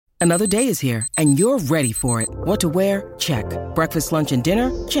Another day is here, and you're ready for it. What to wear? Check. Breakfast, lunch, and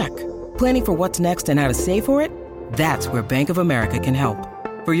dinner? Check. Planning for what's next and how to save for it? That's where Bank of America can help.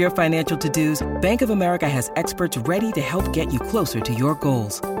 For your financial to-dos, Bank of America has experts ready to help get you closer to your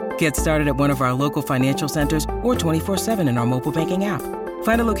goals. Get started at one of our local financial centers or 24/7 in our mobile banking app.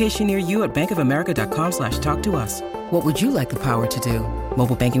 Find a location near you at bankofamerica.com/talktous. What would you like the power to do?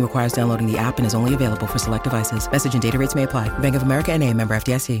 Mobile banking requires downloading the app and is only available for select devices. Message and data rates may apply. Bank of America N.A., member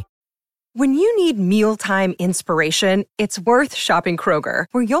FDIC. When you need mealtime inspiration, it's worth shopping Kroger,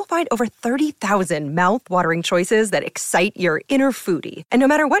 where you'll find over 30,000 mouth-watering choices that excite your inner foodie. And no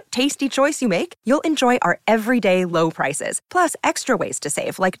matter what tasty choice you make, you'll enjoy our everyday low prices, plus extra ways to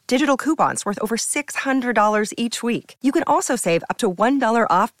save, like digital coupons worth over $600 each week. You can also save up to $1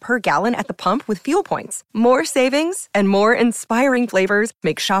 off per gallon at the pump with fuel points. More savings and more inspiring flavors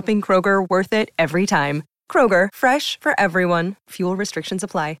make shopping Kroger worth it every time. Kroger, fresh for everyone. Fuel restrictions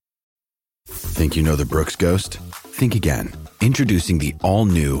apply. Think you know the Brooks Ghost? Think again. Introducing the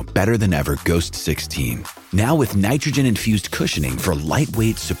all-new, better-than-ever Ghost 16. Now with nitrogen-infused cushioning for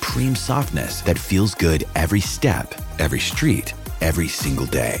lightweight, supreme softness that feels good every step, every street, every single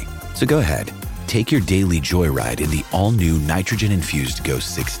day. So go ahead, take your daily joyride in the all-new nitrogen-infused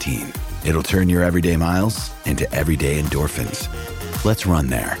Ghost 16. It'll turn your everyday miles into everyday endorphins. Let's run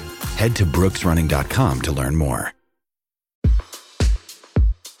there. Head to brooksrunning.com to learn more.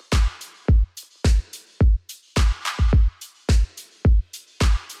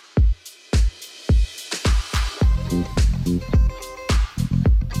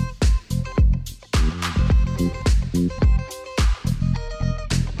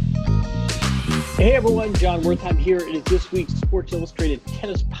 Hey everyone, Jon Wertheim here. It is this week's Sports Illustrated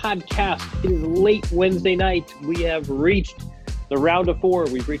Tennis Podcast. It is late Wednesday night. We have reached the round of four.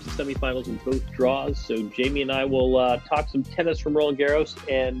 We've reached the semifinals in both draws. So Jamie and I will talk some tennis from Roland Garros,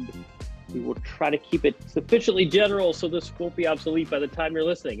 and we will try to keep it sufficiently general so this won't be obsolete by the time you're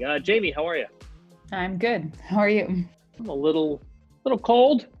listening. Jamie, how are you? I'm good. How are you? I'm a little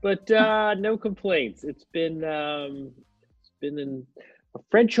cold, but no complaints. It's been in a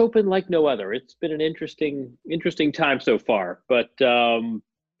French Open like no other. It's been an interesting time so far. But,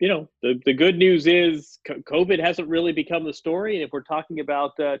 the good news is COVID hasn't really become the story. And if we're talking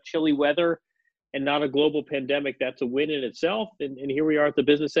about chilly weather and not a global pandemic, that's a win in itself. And here we are at the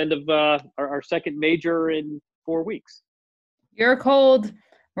business end of our second major in 4 weeks. You're cold.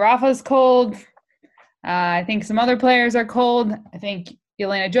 Rafa's cold. I think some other players are cold. I think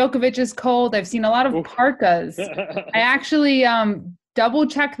Elena Djokovic is cold. I've seen a lot of parkas. I actually double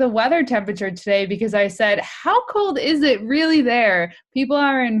check the weather temperature today because I said, how cold is it really there? People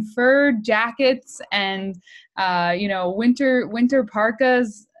are in fur jackets and, winter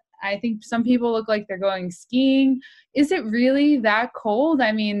parkas. I think some people look like they're going skiing. Is it really that cold?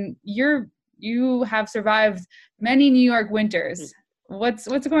 I mean, you have survived many New York winters.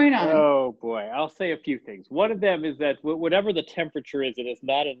 What's going on? Oh boy, I'll say a few things. One of them is that whatever the temperature is, it is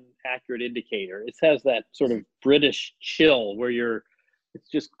not an accurate indicator. It has that sort of British chill where it's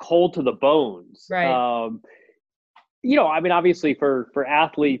just cold to the bones. Right. Obviously for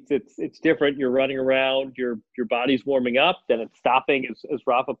athletes, it's different. You're running around, your body's warming up, then it's stopping, as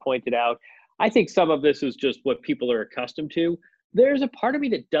Rafa pointed out. I think some of this is just what people are accustomed to. There's a part of me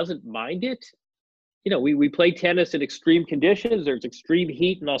that doesn't mind it. We play tennis in extreme conditions. There's extreme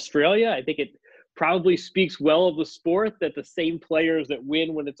heat in Australia. I think it probably speaks well of the sport that the same players that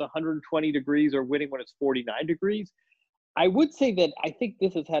win when it's 120 degrees are winning when it's 49 degrees. I would say that I think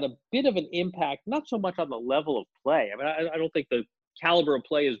this has had a bit of an impact, not so much on the level of play. I mean, I don't think the caliber of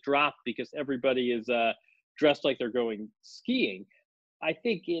play has dropped because everybody is dressed like they're going skiing. I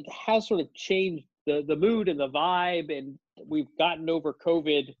think it has sort of changed the mood and the vibe, and we've gotten over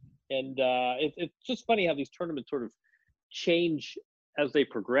COVID. And it's just funny how these tournaments sort of change as they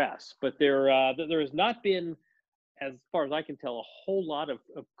progress. But there has not been, as far as I can tell, a whole lot of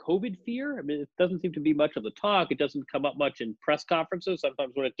COVID fear. I mean, it doesn't seem to be much of the talk. It doesn't come up much in press conferences.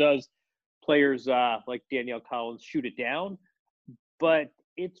 Sometimes when it does, players like Danielle Collins shoot it down. But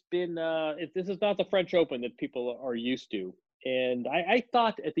it's been this is not the French Open that people are used to. And I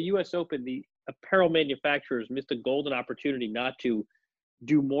thought at the U.S. Open, the apparel manufacturers missed a golden opportunity not to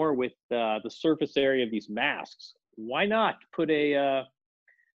do more with the surface area of these masks. Why not put a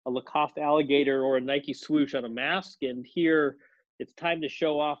Lacoste alligator or a Nike swoosh on a mask? And here it's time to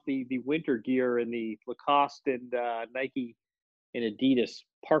show off the winter gear and the Lacoste and Nike and Adidas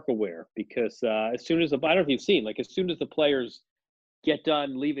parka wear, because as soon as I don't know if you've seen, like as soon as the players get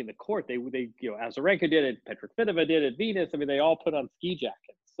done leaving the court, they Azarenka did it, Petrokvitova did it, Venus. I mean, they all put on ski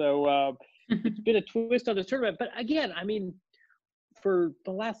jackets. So it's been a twist on this tournament. But again, I mean, for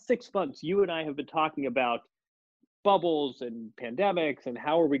the last 6 months, you and I have been talking about bubbles and pandemics and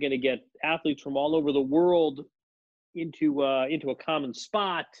how are we going to get athletes from all over the world into a common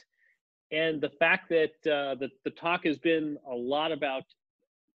spot. And the fact that the talk has been a lot about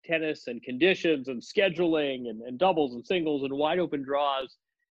tennis and conditions and scheduling and doubles and singles and wide open draws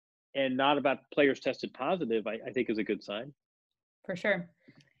and not about players tested positive, I think is a good sign. For sure.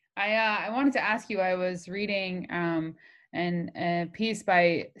 I wanted to ask you, I was reading a piece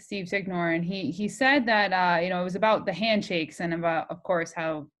by Steve Signor, and he said that, it was about the handshakes and about, of course,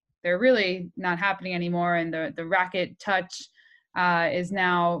 how they're really not happening anymore. And the racket touch has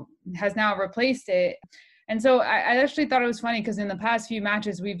now replaced it. And so I actually thought it was funny because in the past few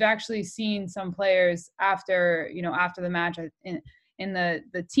matches, we've actually seen some players after the match in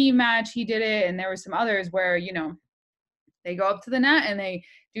the team match, he did it. And there were some others where, they go up to the net and they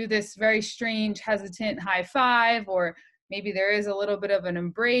do this very strange, hesitant high five, or maybe there is a little bit of an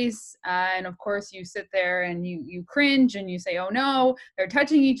embrace. And of course you sit there and you cringe and you say, oh no, they're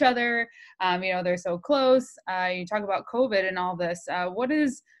touching each other. They're so close. You talk about COVID and all this.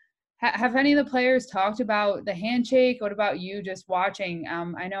 Have any of the players talked about the handshake? What about you just watching?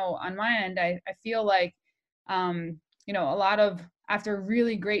 I know on my end, I feel like, a lot of, after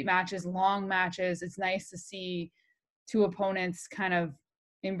really great matches, long matches, it's nice to see two opponents kind of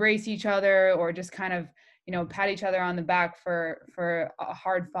embrace each other or just kind of, pat each other on the back for a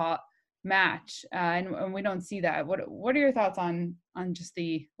hard fought match. And we don't see that. What are your thoughts on just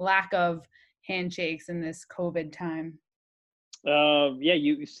the lack of handshakes in this COVID time?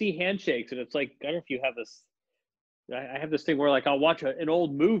 You see handshakes and it's like, I don't know if you have this, I have this thing where like I'll watch an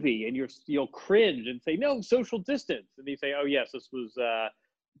old movie and you'll cringe and say, no, social distance. And you say, oh yes, this was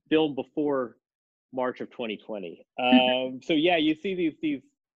filmed before March of 2020. So yeah, you see these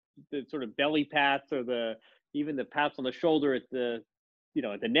the sort of belly pats or even the pats on the shoulder at the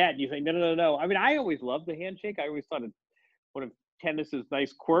net. And you think, no. I mean, I always loved the handshake. I always thought one of tennis's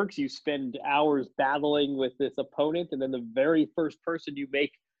nice quirks. You spend hours battling with this opponent, and then the very first person you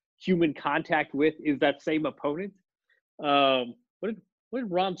make human contact with is that same opponent. What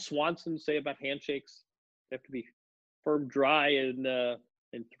did Ron Swanson say about handshakes? They have to be firm, dry,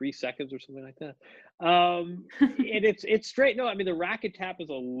 in 3 seconds or something like that. And it's straight. No, I mean, the racket tap is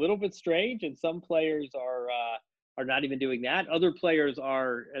a little bit strange, and some players are not even doing that. Other players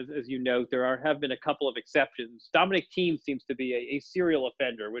are, as you note, have been a couple of exceptions. Dominic Thiem seems to be a serial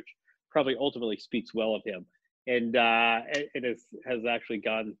offender, which probably ultimately speaks well of him. And it has actually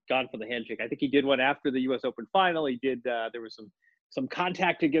gone for the handshake. I think he did one after the U.S. Open final. He did. There was some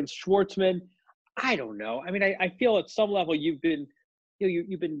contact against Schwartzman. I don't know. I mean, I feel at some level you've been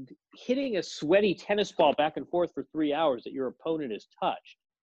hitting a sweaty tennis ball back and forth for 3 hours that your opponent has touched.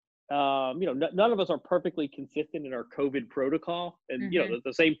 None of us are perfectly consistent in our COVID protocol. And,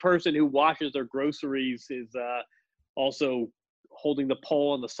 the same person who washes their groceries is also holding the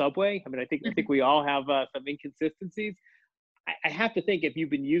pole on the subway. I mean, I think we all have some inconsistencies. I have to think if you've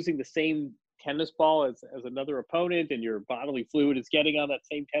been using the same tennis ball as another opponent and your bodily fluid is getting on that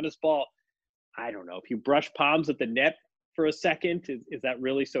same tennis ball, I don't know. If you brush palms at the net for a second, is that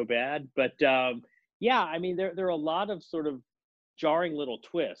really so bad? But I mean, there are a lot of sort of jarring little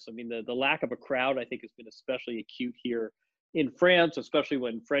twists. I mean, the lack of a crowd, I think, has been especially acute here in France, especially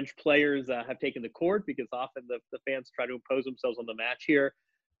when French players have taken the court, because often the fans try to impose themselves on the match here.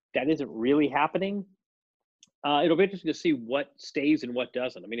 That isn't really happening. It'll be interesting to see what stays and what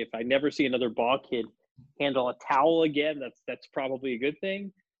doesn't. I mean, if I never see another ball kid handle a towel again, that's probably a good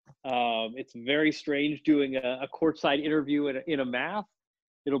thing. It's very strange doing a courtside interview in a math.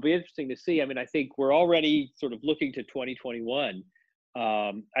 It'll be interesting to see. I mean, I think we're already sort of looking to 2021.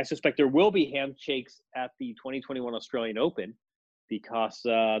 I suspect there will be handshakes at the 2021 Australian Open because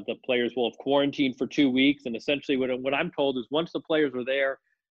the players will have quarantined for 2 weeks. And essentially what I'm told is once the players are there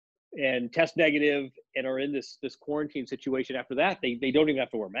and test negative and are in this quarantine situation after that, they don't even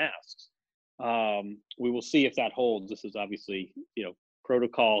have to wear masks. We will see if that holds. This is obviously,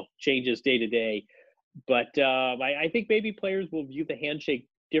 protocol changes day to day. But I think maybe players will view the handshake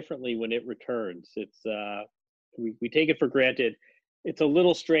differently when it returns. It's we take it for granted. It's a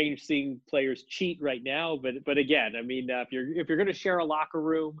little strange seeing players cheat right now, but again, I mean, if you're going to share a locker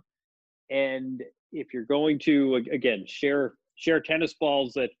room, and if you're going to again share tennis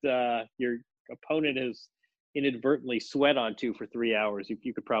balls that your opponent has inadvertently sweat onto for 3 hours,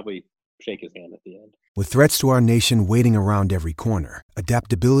 you could probably shake his hand at the end. With threats to our nation waiting around every corner,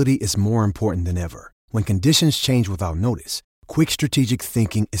 adaptability is more important than ever. When conditions change without notice, quick strategic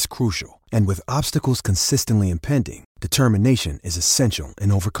thinking is crucial. And with obstacles consistently impending, determination is essential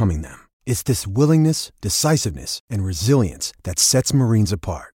in overcoming them. It's this willingness, decisiveness, and resilience that sets Marines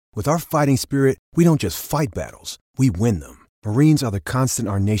apart. With our fighting spirit, we don't just fight battles, we win them. Marines are the constant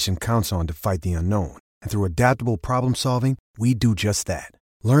our nation counts on to fight the unknown. And through adaptable problem solving, we do just that.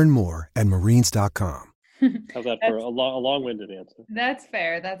 Learn more at marines.com. How's that for a long-winded answer? That's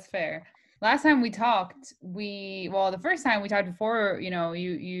fair. That's fair. Last time we talked, the first time we talked before,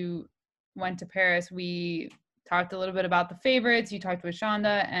 you went to Paris, we talked a little bit about the favorites. You talked with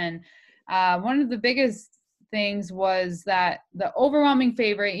Shonda, and one of the biggest things was that the overwhelming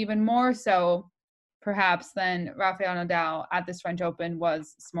favorite, even more so perhaps than Rafael Nadal at this French Open,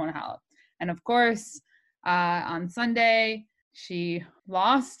 was Simona Halep. And of course, on Sunday, she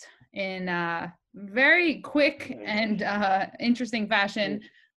lost in very quick and interesting fashion.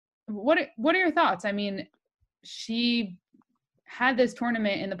 What are your thoughts? I mean, she had this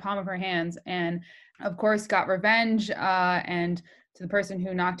tournament in the palm of her hands, and of course got revenge and to the person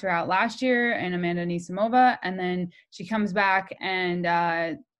who knocked her out last year, and Amanda Anisimova, and then she comes back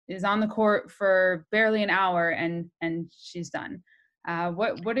and is on the court for barely an hour, and she's done.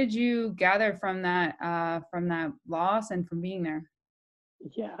 What did you gather from that loss and from being there?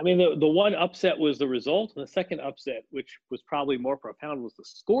 Yeah, I mean, the one upset was the result, and the second upset, which was probably more profound, was the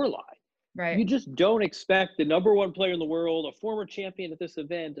scoreline. Right. You just don't expect the number one player in the world, a former champion at this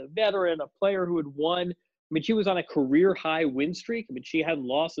event, a veteran, a player who had won. I mean, she was on a career high win streak. I mean, she hadn't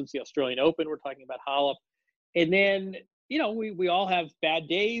lost since the Australian Open. We're talking about Halep. And then, we all have bad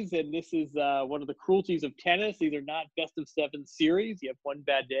days, and this is one of the cruelties of tennis. These are not best of seven series. You have one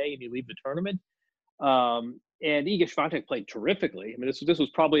bad day and you leave the tournament. And Iga Swiatek played terrifically. I mean, this was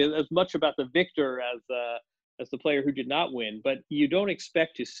probably as much about the victor as the player who did not win. But you don't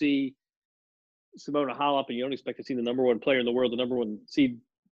expect to see Simona Halep, and you don't expect to see the number one player in the world, the number one seed,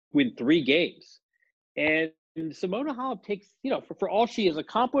 win 3 games. And Simona Halep takes, for all she has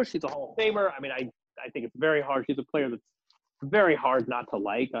accomplished, she's a Hall of Famer. I mean, I think it's very hard. She's a player that's very hard not to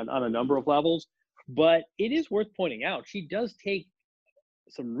like on a number of levels. But it is worth pointing out, she does take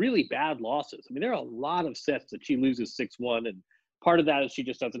some really bad losses. I mean, there are a lot of sets that she loses 6-1, and part of that is she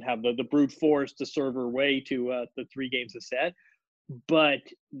just doesn't have the brute force to serve her way to the 3 games a set. But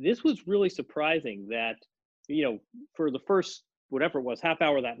this was really surprising that, for the first, whatever it was, half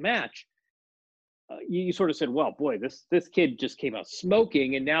hour of that match, you sort of said, well, boy, this kid just came out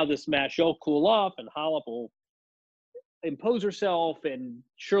smoking, and now this match will cool off, and Halep will impose herself, and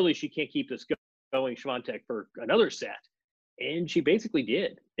surely she can't keep this going, Swiatek, for another set. And she basically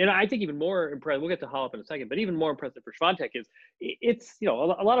did. And I think even more impressive, we'll get to Halep in a second, but even more impressive for Swiatek is it's, a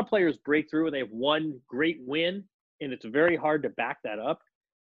lot of players break through and they have one great win, and it's very hard to back that up.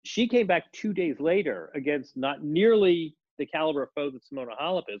 She came back 2 days later against not nearly the caliber of foe that Simona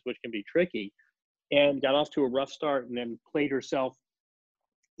Halep is, which can be tricky, and got off to a rough start, and then played herself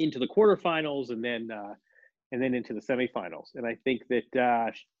into the quarterfinals and then into the semifinals. And I think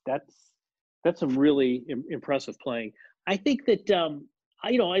that that's some really impressive playing. I think that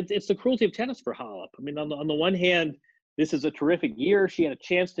it's the cruelty of tennis for Halep. I mean, on the one hand, this is a terrific year. She had a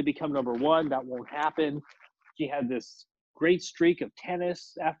chance to become number one. That won't happen. She had this great streak of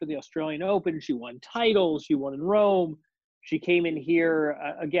tennis after the Australian Open. She won titles. She won in Rome. She came in here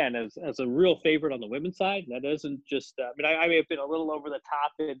again as a real favorite on the women's side. That isn't just. I may have been a little over the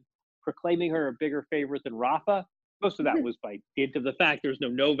top in proclaiming her a bigger favorite than Rafa. Most of that was by dint of the fact there's no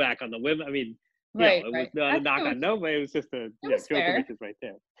Novak on the women. I mean. Right, it was not a knock on Novak. It was just Djokovic is right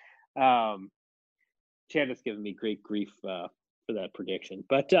there. Chandler's giving me great grief for that prediction.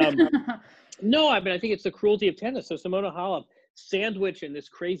 But no, I mean, I think it's the cruelty of tennis. So Simona Halep, sandwich in this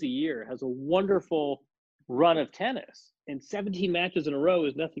crazy year, has a wonderful run of tennis. And 17 matches in a row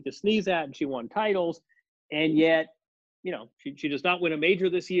is nothing to sneeze at, and she won titles. And yet, she does not win a major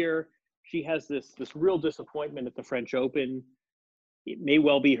this year. She has this real disappointment at the French Open. It may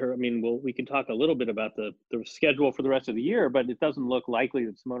well be her. I mean, we can talk a little bit about the schedule for the rest of the year, but it doesn't look likely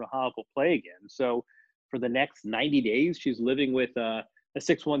that Simona Halep will play again. So for the next 90 days, she's living with a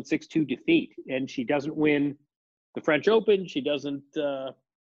 6-1, 6-2 defeat. And she doesn't win the French Open. She doesn't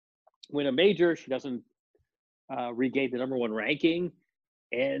win a major. She doesn't regain the number one ranking.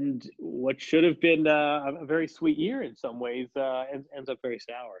 And what should have been a very sweet year in some ways ends up very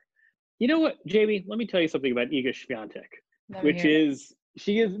sour. You know what, Jamie? Let me tell you something about Iga Swiatek.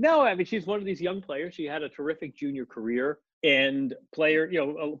 She's one of these young players. She had a terrific junior career, and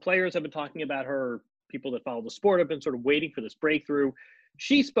players have been talking about her. People that follow the sport have been sort of waiting for this breakthrough.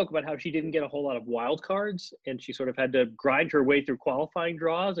 She spoke about how she didn't get a whole lot of wild cards, and she sort of had to grind her way through qualifying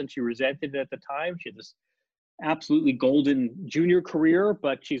draws, and she resented it at the time. She had this absolutely golden junior career,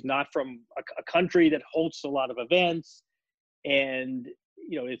 but she's not from a country that hosts a lot of events. And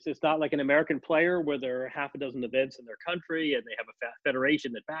it's not like an American player where there are half a dozen events in their country and they have a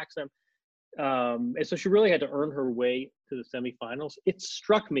federation that backs them. And so she really had to earn her way to the semifinals. It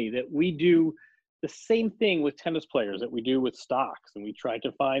struck me that we do the same thing with tennis players that we do with stocks. And we try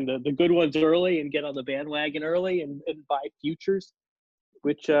to find the good ones early and get on the bandwagon early and buy futures,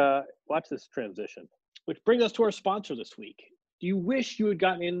 which watch this transition, which brings us to our sponsor this week. Do you wish you had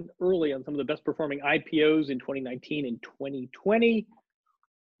gotten in early on some of the best performing IPOs in 2019 and 2020?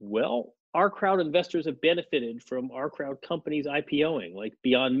 Well, our crowd investors have benefited from our crowd companies IPOing, like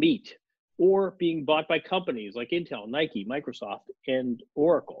Beyond Meat, or being bought by companies like Intel, Nike, Microsoft, and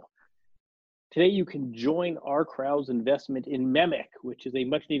Oracle. Today, you can join our crowd's investment in Memic, which is a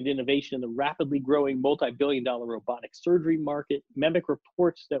much-needed innovation in the rapidly growing multi-billion-dollar robotic surgery market. Memic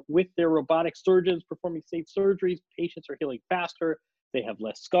reports that with their robotic surgeons performing safe surgeries, patients are healing faster, they have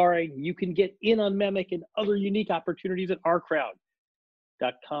less scarring. You can get in on Memic and other unique opportunities at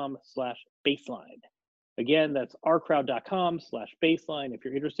ourcrowd.com/baseline. Again, that's ourcrowd.com/baseline. If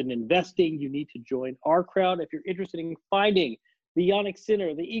you're interested in investing, you need to join our crowd. If you're interested in finding the Jannik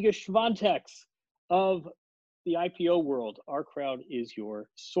Sinner, the Iga Swiatek's of the IPO world, our crowd is your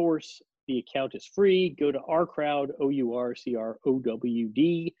source. The account is free. Go to ourcrowd,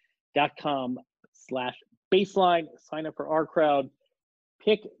 ourcrowd.com/baseline. Sign up for our crowd.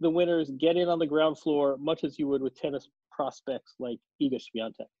 Pick the winners. Get in on the ground floor, much as you would with tennis prospects like Iga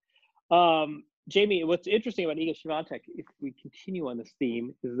Swiatek. Jamie, what's interesting about Iga Swiatek, if we continue on this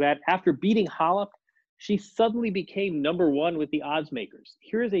theme, is that after beating Halep, she suddenly became number one with the odds makers.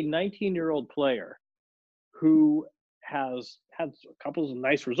 Here is a 19-year-old player who has had a couple of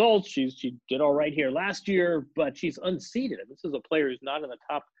nice results. She did all right here last year, but she's unseeded. This is a player who's not in the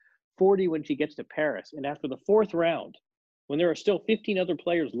top 40 when she gets to Paris. And after the fourth round, when there are still 15 other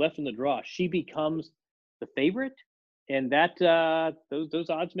players left in the draw, she becomes the favorite. And that those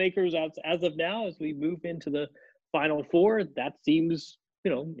odds makers, as of now, as we move into the Final Four, that seems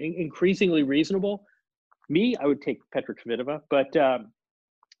increasingly reasonable. Me, I would take Petra Kvitova, but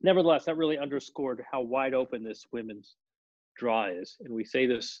nevertheless, that really underscored how wide open this women's draw is. And we say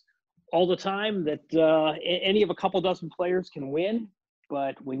this all the time, that any of a couple dozen players can win,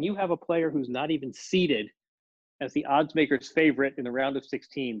 but when you have a player who's not even seeded as the odds maker's favorite in the round of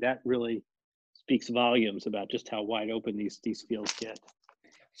 16, that really speaks volumes about just how wide open these fields get.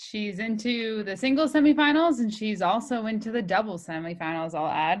 She's into the singles semifinals, and she's also into the doubles semifinals, I'll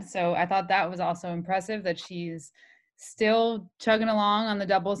add. So I thought that was also impressive that she's still chugging along on the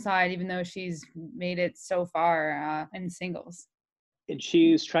doubles side, even though she's made it so far in singles. And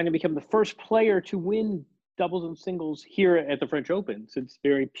she's trying to become the first player to win doubles and singles here at the French Open since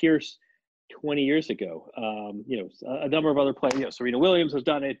Barry Pierce 20 years ago. A number of other players, Serena Williams has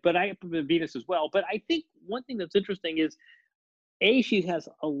done it, but Venus as well. But I think one thing that's interesting is, she has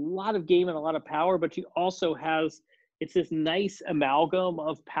a lot of game and a lot of power, but she also has, it's this nice amalgam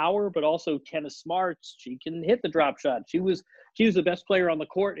of power, but also tennis smarts. She can hit the drop shot. She was the best player on the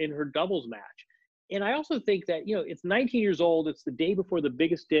court in her doubles match. And I also think that, it's 19 years old. It's the day before the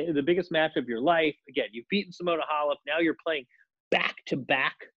biggest match of your life. Again, you've beaten Simona Halep. Now you're playing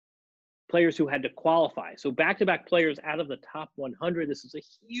back-to-back players who had to qualify. So back-to-back players out of the top 100. This is a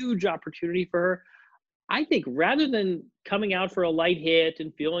huge opportunity for her. I think rather than coming out for a light hit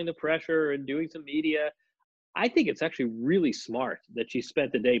and feeling the pressure and doing some media, I think it's actually really smart that she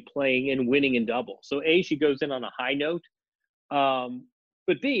spent the day playing and winning in double. So she goes in on a high note.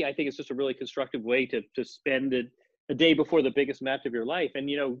 But B, I think it's just a really constructive way to spend a day before the biggest match of your life. And,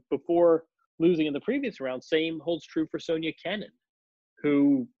 before losing in the previous round, same holds true for Sonia Kenin,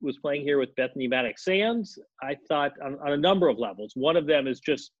 who was playing here with Bethany Maddox-Sands. I thought on a number of levels. One of them is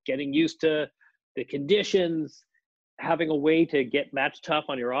just getting used to the conditions, having a way to get match tough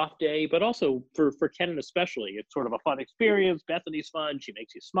on your off day, but also for Kenin especially, it's sort of a fun experience. Bethany's fun. She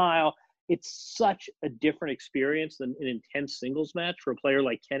makes you smile. It's such a different experience than an intense singles match for a player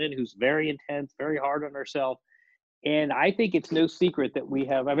like Kenin, who's very intense, very hard on herself. And I think it's no secret that we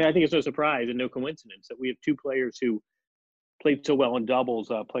have, I think it's no surprise and no coincidence that we have two players who played so well in doubles,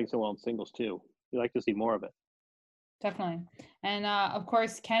 playing so well in singles too. We like to see more of it. Definitely. And of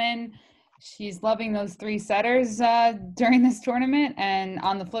course, Kenin, she's loving those three setters during this tournament. And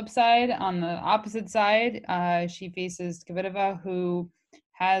on the flip side, on the opposite side, she faces Kvitova, who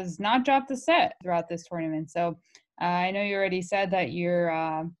has not dropped a set throughout this tournament. So I know you already said that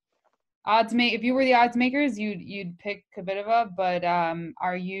your if you were the odds makers, you'd pick Kvitova, but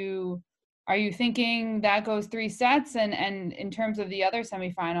are you thinking that goes three sets? And in terms of the other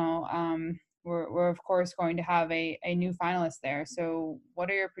semifinal, we're of course going to have a new finalist there. So what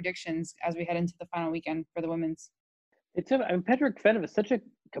are your predictions as we head into the final weekend for the women's? Petra Kvitova is such a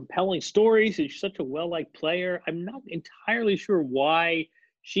compelling story. She's such a well-liked player. I'm not entirely sure why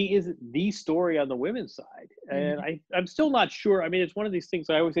she isn't the story on the women's side. And I'm still not sure. I mean, it's one of these things,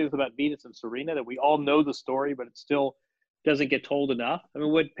 I always say this about Venus and Serena, that we all know the story, but it still doesn't get told enough. I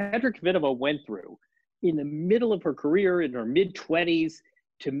mean, what Petra Kvitova went through in the middle of her career, in her mid-20s,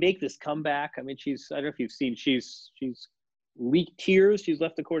 to make this comeback. I mean, I don't know if you've seen, she's leaked tears. She's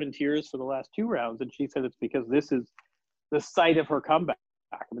left the court in tears for the last 2 rounds. And she said it's because this is the site of her comeback.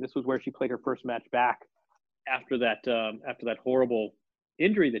 I mean, this was where she played her first match back after that horrible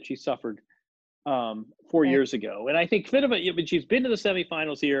injury that she suffered 4 years ago. And I think Kvitova, I mean, she's been to the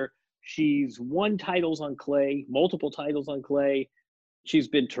semifinals here. She's won titles on clay, multiple titles on clay. She's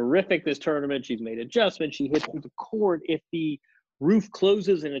been terrific this tournament. She's made adjustments. She hits through the court. If the roof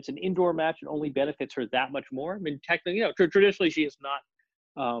closes and it's an indoor match, it only benefits her that much more. I mean, technically, traditionally she has not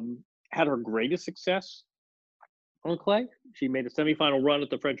had her greatest success on clay. She made a semifinal run at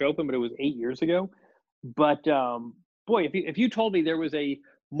the French Open, but it was 8 years ago. But boy, if you told me there was a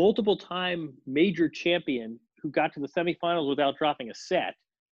multiple-time major champion who got to the semifinals without dropping a set,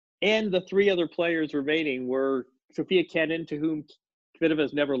 and the 3 other players remaining were Sofia Kenin, to whom Kvitova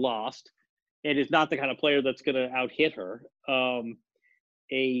has never lost, and is not the kind of player that's going to out-hit her,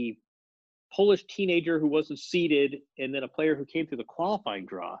 a Polish teenager who wasn't seeded, and then a player who came through the qualifying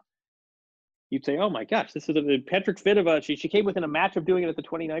draw, you'd say, oh my gosh, this is Petra Kvitova. She came within a match of doing it at the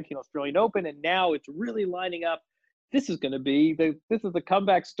 2019 Australian Open, and now it's really lining up. This is going to be this is the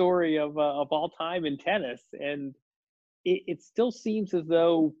comeback story of all time in tennis, and it still seems as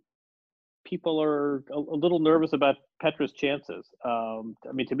though people are a little nervous about Petra's chances. I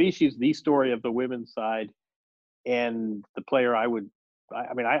mean, to me, she's the story of the women's side, and the player I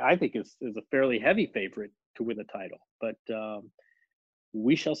think is a fairly heavy favorite to win the title. But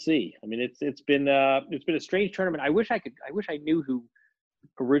we shall see. I mean, it's been a strange tournament. I wish I knew who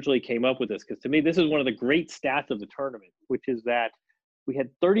originally came up with this, because to me, this is one of the great stats of the tournament, which is that we had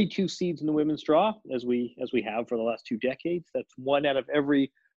 32 seeds in the women's draw, as we have for the last 2 decades. That's 1 out of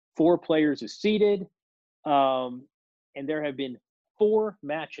every 4 players is seeded, and there have been 4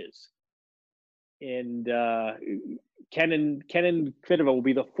 matches. And Kenin Kvitova will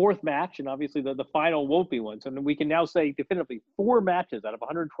be the 4th match, and obviously the final won't be one. So we can now say definitively 4 matches out of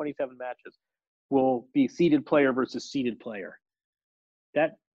 127 matches will be seeded player versus seeded player.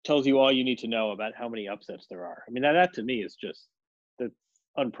 That tells you all you need to know about how many upsets there are. I mean, that to me is that's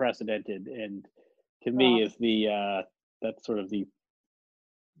unprecedented, and to me is that's sort of the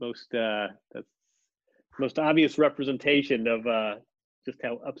most obvious representation of just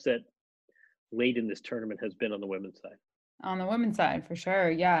how upset late in this tournament has been on the women's side. On the women's side, for sure,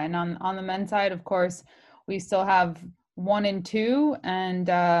 yeah. And on the men's side, of course, we still have 1 and 2, and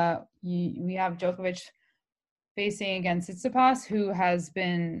we have Djokovic facing against Tsitsipas, who has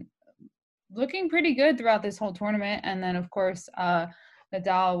been looking pretty good throughout this whole tournament. And then, of course,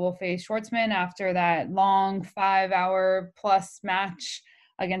 Nadal will face Schwartzman after that long 5-hour plus match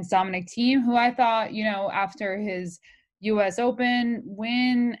against Dominic Thiem, who I thought, after his U.S. Open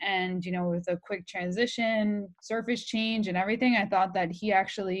win and, with a quick transition, surface change and everything, I thought that he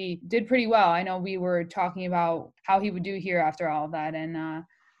actually did pretty well. I know we were talking about how he would do here after all of that. And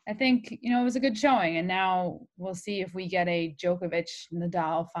I think, it was a good showing. And now we'll see if we get a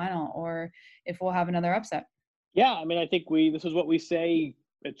Djokovic-Nadal final or if we'll have another upset. Yeah, I mean, I think this is what we say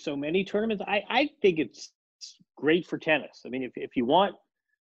at so many tournaments. I think it's great for tennis. I mean, if you want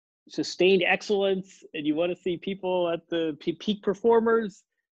sustained excellence and you want to see people at the peak performers,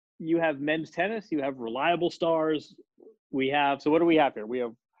 you have men's tennis, you have reliable stars. So what do we have here? We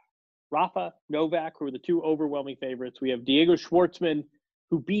have Rafa, Novak, who are the 2 overwhelming favorites. We have Diego Schwartzman,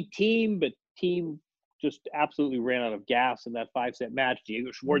 who beat Thiem, but Thiem just absolutely ran out of gas in that 5-set match.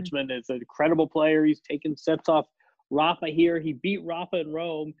 Diego Schwartzman is an incredible player. He's taken sets off Rafa here. He beat Rafa in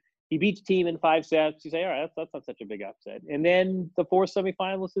Rome. He beats Thiem in 5 sets. You say, all right, that's not such a big upset. And then the 4th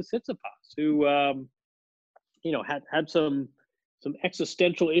semifinalist is Tsitsipas, who, had some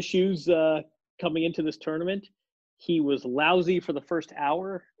existential issues coming into this tournament. He was lousy for the first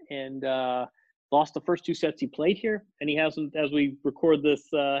hour and lost the first 2 sets he played here. And he hasn't, as we record this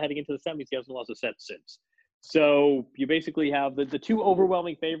heading into the semis, he hasn't lost a set since. So you basically have the 2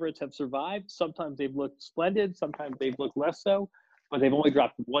 overwhelming favorites have survived. Sometimes they've looked splendid. Sometimes they've looked less so. But they've only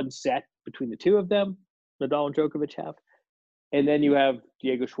dropped 1 set between the 2 of them. Nadal and Djokovic have. And then you have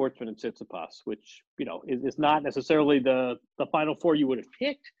Diego Schwartzman and Tsitsipas, which, is not necessarily the final 4 you would have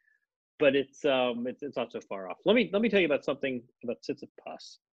picked, but it's not so far off. Let me tell you about something about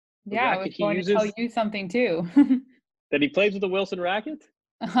Tsitsipas. Yeah, I was going to tell you something too. That he plays with the Wilson racket?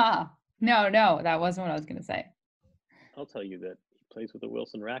 No, that wasn't what I was going to say. I'll tell you that he plays with a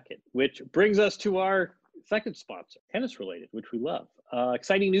Wilson racket, which brings us to our second sponsor, tennis related, which we love.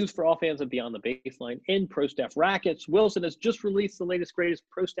 Exciting news for all fans of Beyond the Baseline and Pro Staff rackets. Wilson has just released the latest, greatest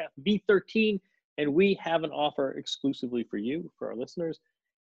Pro Staff V13, and we have an offer exclusively for you, for our listeners.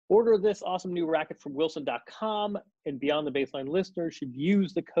 Order this awesome new racket from Wilson.com, and Beyond the Baseline listeners should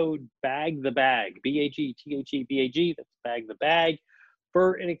use the code BAGTHEBAG, BAGTHEBAG, that's BAG the Bag,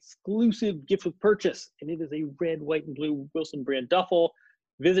 for an exclusive gift with purchase. And it is a red, white, and blue Wilson brand duffel.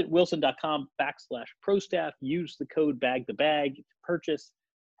 Visit Wilson.com/ProStaff. Use the code BAGTHEBAG to purchase.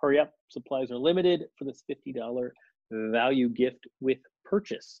 Hurry up, supplies are limited for this $50 value gift with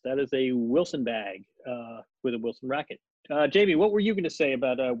purchase. That is a Wilson bag with a Wilson racket. Jamie, what were you going to say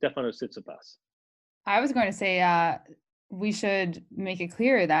about Stefanos Tsitsipas? I was going to say we should make it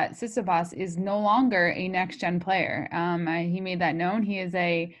clear that Tsitsipas is no longer a next-gen player. He made that known. He is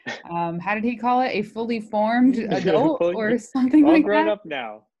a, how did he call it? A fully formed adult or something like that? All grown up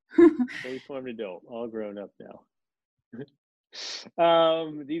now. Fully formed adult, all grown up now.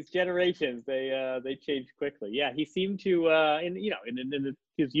 These generations, they change quickly. Yeah, he seemed to, in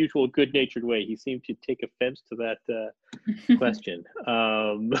his usual good-natured way, he seemed to take offense to that question.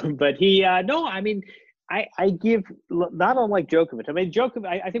 But he, no, I mean, I give, not unlike Djokovic. I mean,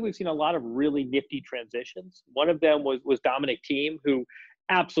 Djokovic, I think we've seen a lot of really nifty transitions. One of them was Dominic Thiem, who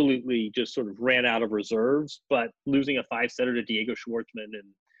absolutely just sort of ran out of reserves, but losing a 5-setter to Diego Schwartzman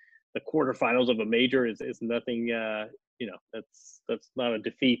in the quarterfinals of a major is nothing. That's not a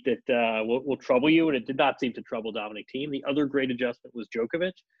defeat that will trouble you, and it did not seem to trouble Dominic Thiem. The other great adjustment was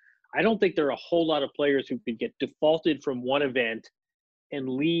Djokovic. I don't think there are a whole lot of players who could get defaulted from one event and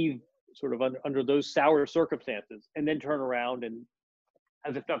leave sort of under those sour circumstances and then turn around and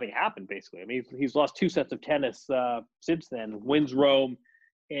as if nothing happened, basically. I mean, he's lost 2 sets of tennis since then, wins Rome,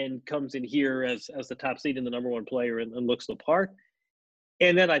 and comes in here as the top seed and the number 1 player and looks the part.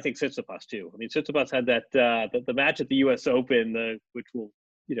 And then I think Tsitsipas too. I mean, Tsitsipas had that the match at the U.S. Open, which will,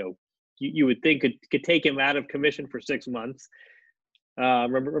 you would think could take him out of commission for 6 months.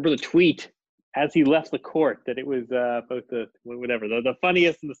 Remember the tweet as he left the court that it was both the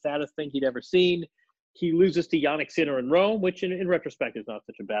funniest and the saddest thing he'd ever seen. He loses to Jannik Sinner in Rome, which in retrospect is not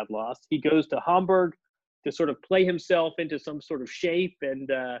such a bad loss. He goes to Hamburg to sort of play himself into some sort of shape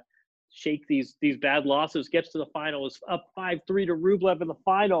and shake these bad losses, gets to the final, is up 5-3 to Rublev in the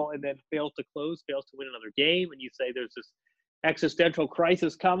final, and then fails to win another game. And you say there's this existential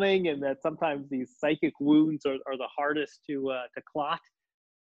crisis coming, and that sometimes these psychic wounds are the hardest to clot,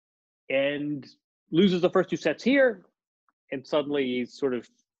 and loses the first 2 sets here, and suddenly he's sort of,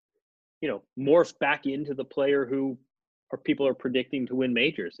 morphs back into the player who people are predicting to win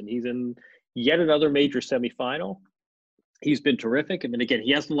majors, and he's in yet another major semifinal. He's been terrific. I mean, again, he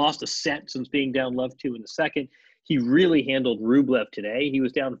hasn't lost a set since being down love 2 in the second. He really handled Rublev today. He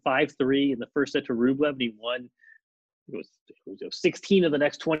was down 5-3 in the first set to Rublev, and he won. It was 16 of the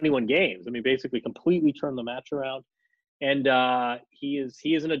next 21 games. I mean, basically completely turned the match around. And he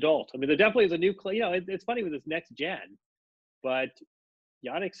is an adult. I mean, there definitely is a new, it's funny with this next gen, but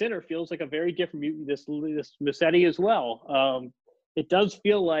Jannik Sinner feels like a very different, this Musetti as well. It does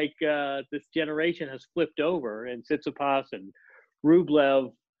feel like this generation has flipped over, and Tsitsipas and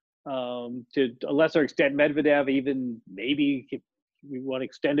Rublev, to a lesser extent Medvedev, even maybe if we want to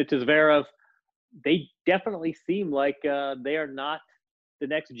extend it to Zverev, they definitely seem like they are not the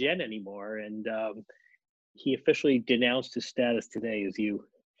next gen anymore. And he officially denounced his status today, as you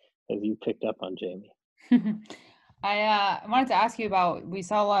picked up on, Jamie. I wanted to ask you about, we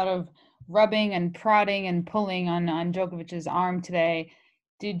saw a lot of rubbing and prodding and pulling on Djokovic's arm today.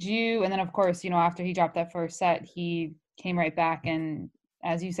 Did you, and then of course, after he dropped that first set, he came right back, and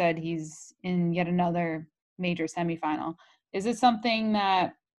as you said, he's in yet another major semifinal. Is it something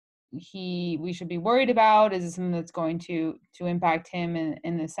that we should be worried about? Is it something that's going to impact him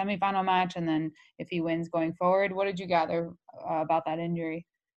in the semifinal match, and then if he wins going forward? What did you gather about that injury?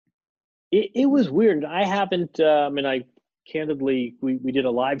 It was weird. I haven't, candidly, we did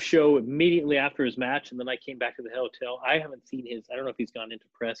a live show immediately after his match, and then I came back to the hotel. I haven't seen I don't know if he's gone into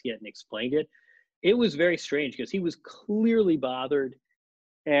press yet and explained it. It was very strange because he was clearly bothered,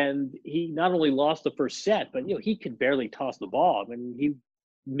 and he not only lost the first set, but he could barely toss the ball. I mean, he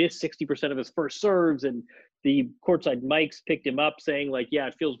missed 60% of his first serves, and the courtside mics picked him up saying like, yeah,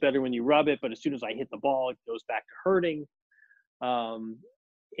 it feels better when you rub it, but as soon as I hit the ball, it goes back to hurting.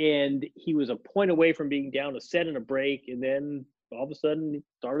 And he was a point away from being down a set and a break, and then all of a sudden he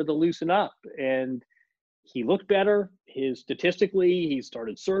started to loosen up, and he looked better. Statistically, he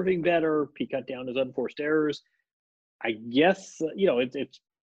started serving better. He cut down his unforced errors. I guess it's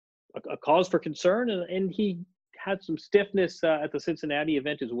a cause for concern, and he had some stiffness at the Cincinnati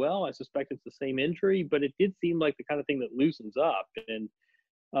event as well. I suspect it's the same injury, but it did seem like the kind of thing that loosens up.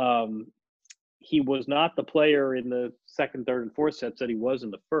 And he was not the player in the second, third, and fourth sets that he was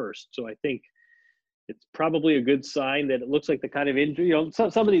in the first. So I think it's probably a good sign that it looks like the kind of injury,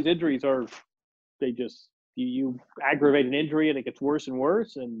 some of these injuries are, they just, you aggravate an injury and it gets worse and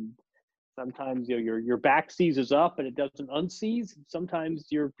worse. And sometimes your back seizes up and it doesn't unseize. Sometimes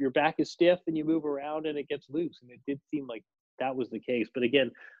your back is stiff and you move around and it gets loose. And it did seem like that was the case. But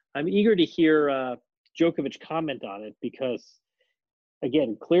again, I'm eager to hear Djokovic comment on it because,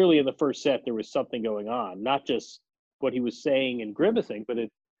 again, clearly in the first set there was something going on, not just what he was saying and grimacing, but it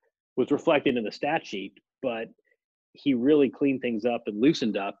was reflected in the stat sheet. But he really cleaned things up and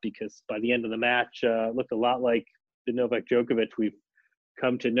loosened up because by the end of the match, it looked a lot like the Novak Djokovic we've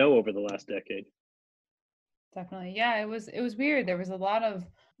come to know over the last decade. Definitely. Yeah, it was weird. There was a lot of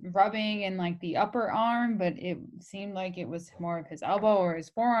rubbing in like the upper arm, but it seemed like it was more of his elbow or his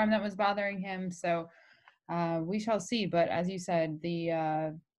forearm that was bothering him. So we shall see. But as you said,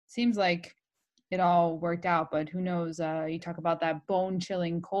 the seems like it all worked out, but who knows? You talk about that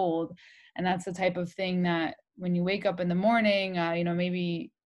bone-chilling cold, and that's the type of thing that when you wake up in the morning,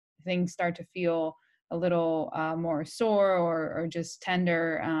 maybe things start to feel a little more sore or just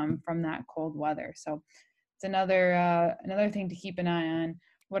tender from that cold weather. So it's another thing to keep an eye on.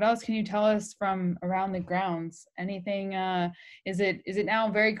 What else can you tell us from around the grounds? Anything? Is it now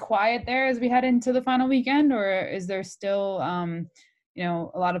very quiet there as we head into the final weekend, or is there still a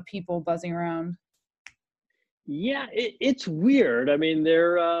lot of people buzzing around? Yeah, it's weird. I mean,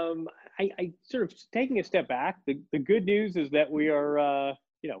 they're I sort of taking a step back. The good news is that we are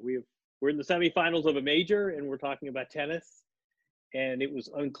we're in the semifinals of a major and we're talking about tennis, and it was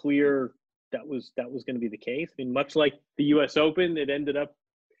unclear that was going to be the case. I mean, much like the US Open, it ended up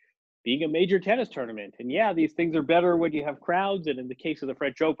being a major tennis tournament. And yeah, these things are better when you have crowds. And in the case of the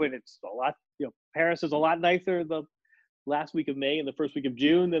French Open, it's a lot, Paris is a lot nicer the last week of May and the first week of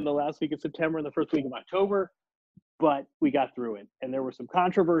June than the last week of September and the first week of October. But we got through it. And there was some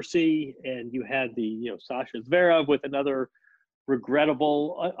controversy, and you had the, Sasha Zverev with another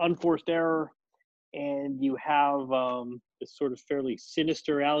regrettable, unforced error. And you have this sort of fairly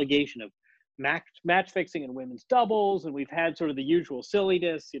sinister allegation of match fixing in women's doubles. And we've had sort of the usual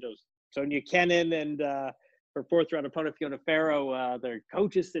silliness, Sonia Kennan and her fourth round opponent, Fiona Ferro, their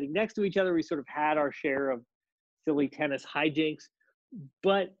coaches sitting next to each other. We sort of had our share of silly tennis hijinks.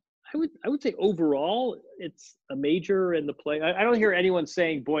 But I would say overall, it's a major in the play. I don't hear anyone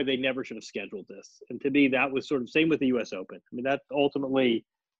saying, boy, they never should have scheduled this. And to me, that was sort of same with the US Open. I mean, that ultimately,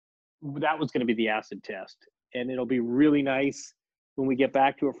 that was going to be the acid test. And it'll be really nice when we get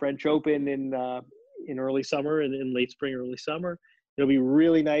back to a French Open in early summer and in late spring, early summer. It'll be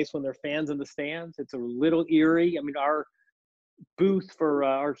really nice when there are fans in the stands. It's a little eerie. I mean, our booth for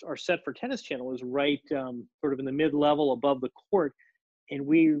our Set for Tennis channel is right sort of in the mid-level above the court. And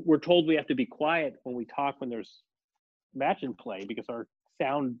we were told we have to be quiet when we talk when there's match in play because our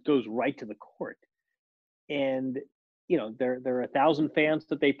sound goes right to the court. And, there are 1,000 fans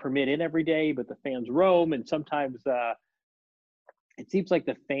that they permit in every day, but the fans roam. And sometimes it seems like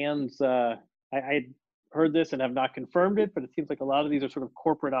the fans, I heard this and have not confirmed it, but it seems like a lot of these are sort of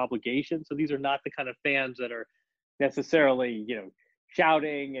corporate obligations. So these are not the kind of fans that are necessarily,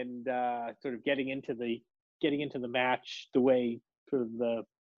 shouting and sort of getting into the match the way sort of the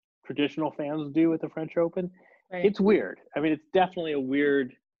traditional fans do at the French Open. Right. It's weird. I mean, it's definitely a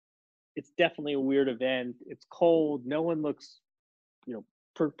weird event. It's cold. No one looks,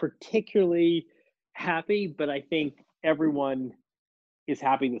 particularly happy, but I think everyone is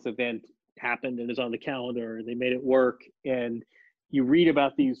happy this event happened and is on the calendar. They made it work. And you read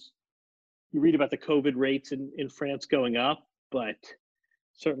about the COVID rates in France going up, but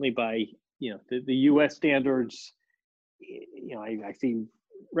certainly by, the US standards, I see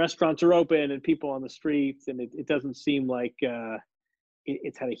restaurants are open and people on the streets, and it doesn't seem like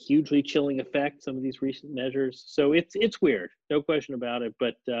it's had a hugely chilling effect, some of these recent measures. So it's weird, no question about it,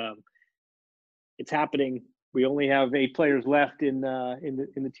 but it's happening. We only have 8 players left in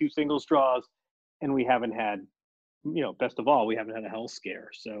the 2 singles draws, and we haven't had, best of all, we haven't had a health scare.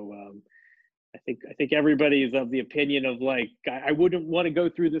 So I think everybody is of the opinion of like, I wouldn't want to go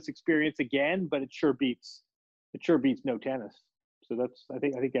through this experience again, but it sure beats no tennis. So that's, I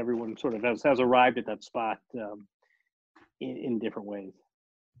think everyone sort of has arrived at that spot in different ways.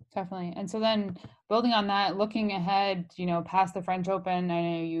 Definitely. And so then building on that, looking ahead, past the French Open, I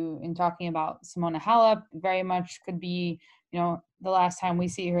know you, in talking about Simona Halep, very much could be, the last time we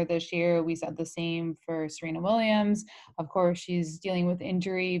see her this year. We said the same for Serena Williams. Of course, she's dealing with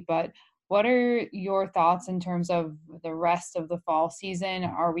injury, but What are your thoughts in terms of the rest of the fall season?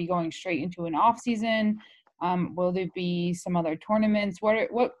 Are we going straight into an off season? Will there be some other tournaments? What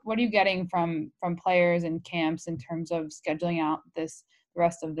are you getting from players and camps in terms of scheduling out the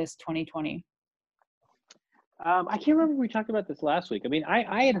rest of this 2020? I can't remember if we talked about this last week. I mean,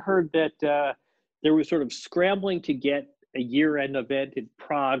 I had heard that there was sort of scrambling to get a year-end event in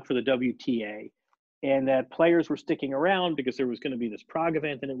Prague for the WTA, and that players were sticking around because there was going to be this Prague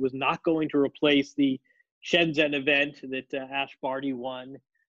event, and it was not going to replace the Shenzhen event that Ash Barty won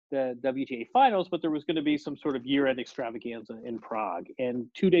the WTA finals, but there was going to be some sort of year-end extravaganza in Prague. And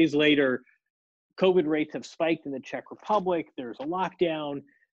 2 days later, COVID rates have spiked in the Czech Republic. There's a lockdown.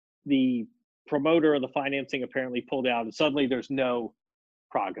 The promoter of the financing apparently pulled out, and suddenly there's no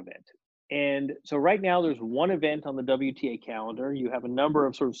Prague event. And so right now there's one event on the WTA calendar. You have a number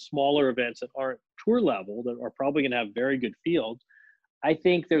of sort of smaller events that aren't tour level that are probably going to have very good fields. I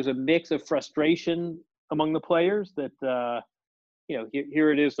think there's a mix of frustration among the players that,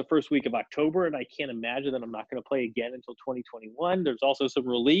 here it is the first week of October, and I can't imagine that I'm not going to play again until 2021. There's also some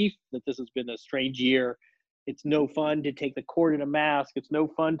relief that this has been a strange year. It's no fun to take the court in a mask. It's no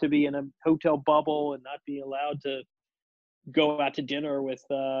fun to be in a hotel bubble and not be allowed to go out to dinner with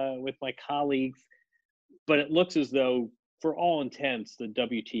my colleagues. But it looks as though, for all intents, the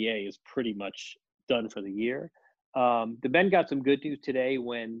WTA is pretty much done for the year. The men got some good news today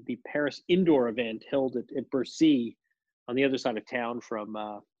when the Paris indoor event held at Bercy on the other side of town from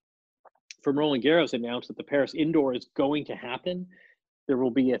Roland Garros announced that the Paris indoor is going to happen. There will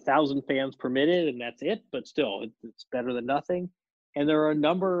be 1,000 fans permitted, and that's it. But still, it's better than nothing. And there are a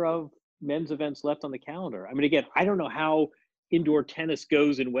number of men's events left on the calendar. I mean, again, I don't know how indoor tennis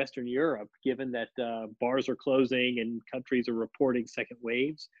goes in Western Europe, given that bars are closing and countries are reporting second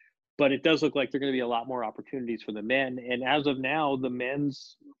waves. But it does look like there are going to be a lot more opportunities for the men. And as of now, the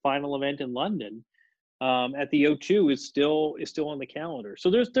men's final event in London at the O2 is still on the calendar.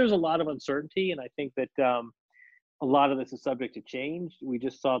 So there's a lot of uncertainty, and I think that a lot of this is subject to change. We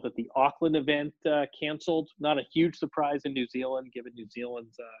just saw that the Auckland event canceled. Not a huge surprise in New Zealand, given New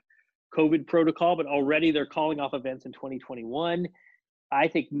Zealand's COVID protocol, but already they're calling off events in 2021. I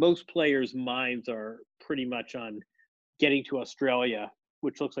think most players' minds are pretty much on getting to Australia,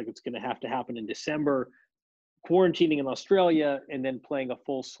 which looks like it's going to happen in December, quarantining in Australia, and then playing a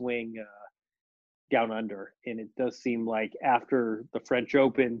full swing down under. And it does seem like after the French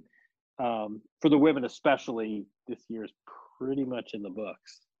Open, for the women especially, this year is pretty much in the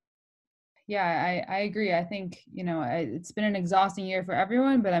books. Yeah, I agree. I think, it's been an exhausting year for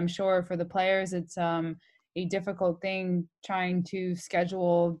everyone, but I'm sure for the players, it's a difficult thing trying to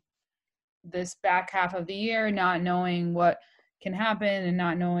schedule this back half of the year, not knowing what can happen and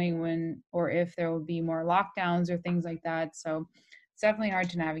not knowing when or if there will be more lockdowns or things like that. So it's definitely hard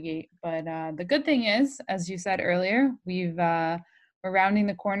to navigate. But the good thing is, as you said earlier, we're rounding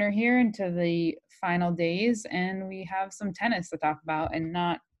the corner here into the final days, and we have some tennis to talk about and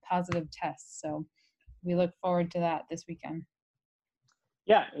not positive tests. So we look forward to that this weekend.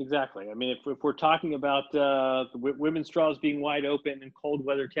 Yeah, exactly. I mean, if we're talking about the women's draws being wide open and cold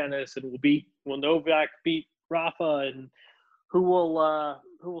weather tennis, and will Novak beat Rafa, and who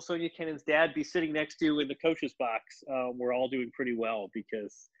will Sonia Cannon's dad be sitting next to in the coach's box? We're all doing pretty well,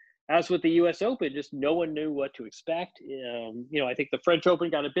 because as with the U.S. Open, just no one knew what to expect. I think the French Open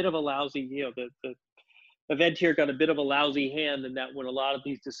got a bit of a lousy, the event here got a bit of a lousy hand, in that when a lot of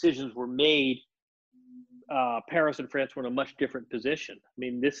these decisions were made, Paris and France were in a much different position. I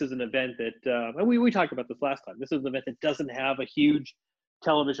mean, this is an event that, and we talked about this last time, this is an event that doesn't have a huge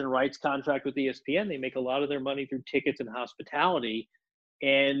television rights contract with ESPN. They make a lot of their money through tickets and hospitality.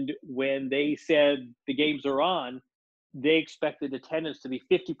 And when they said the games are on, they expected attendance to be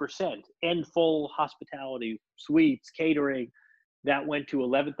 50% and full hospitality, suites, catering. That went to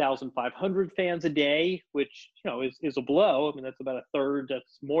 11,500 fans a day, which, is a blow. I mean, that's about a third.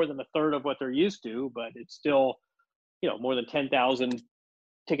 That's more than a third of what they're used to, but it's still, more than 10,000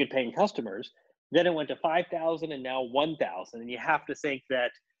 ticket-paying customers. Then it went to 5,000 and now 1,000. And you have to think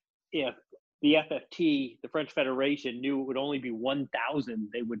that if the FFT, the French Federation, knew it would only be 1,000,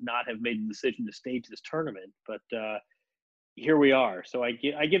 they would not have made the decision to stage this tournament. But here we are. So I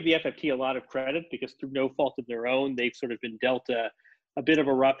give the FFT a lot of credit, because through no fault of their own, they've sort of been dealt a bit of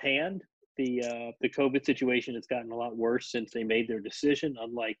a rough hand. The COVID situation has gotten a lot worse since they made their decision,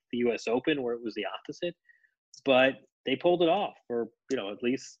 unlike the U.S. Open, where it was the opposite. But they pulled it off, or, at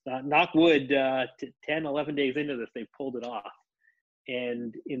least knock wood, 10, 11 days into this, they pulled it off.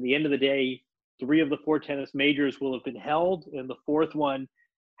 And in the end of the day, 3 of the 4 tennis majors will have been held, and the 4th one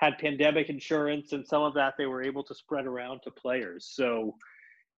had pandemic insurance, and some of that they were able to spread around to players. So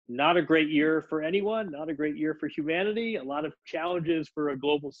not a great year for anyone, not a great year for humanity, a lot of challenges for a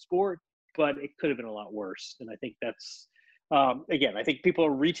global sport, but it could have been a lot worse. And I think that's, again, I think people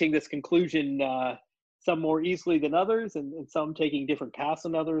are reaching this conclusion, some more easily than others, and some taking different paths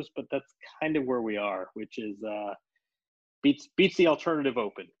than others, but that's kind of where we are, which is beats the alternative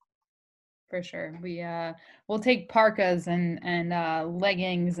open. For sure. We'll take parkas and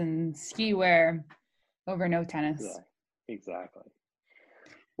leggings and ski wear over no tennis. Yeah, exactly.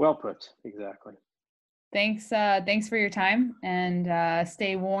 Well put. Exactly. Thanks for your time, and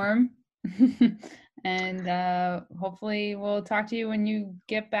stay warm. And hopefully we'll talk to you when you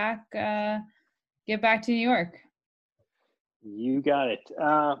get back to New York. You got it.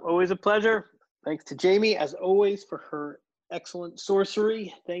 Always a pleasure. Thanks to Jamie, as always, for her excellent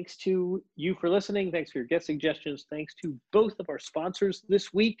sorcery. Thanks to you for listening. Thanks for your guest suggestions. Thanks to both of our sponsors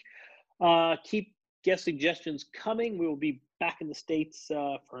this week. Keep guest suggestions coming. We will be back in the States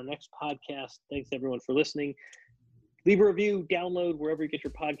for our next podcast. Thanks everyone for listening. Leave a review, download wherever you get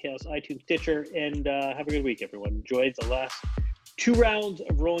your podcasts, iTunes, Stitcher, and have a good week, everyone. Enjoy the last 2 rounds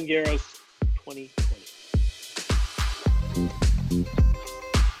of Roland Garros 2020.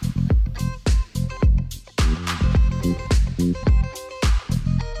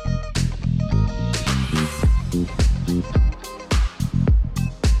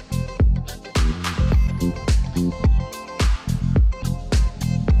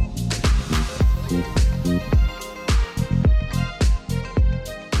 Thank you.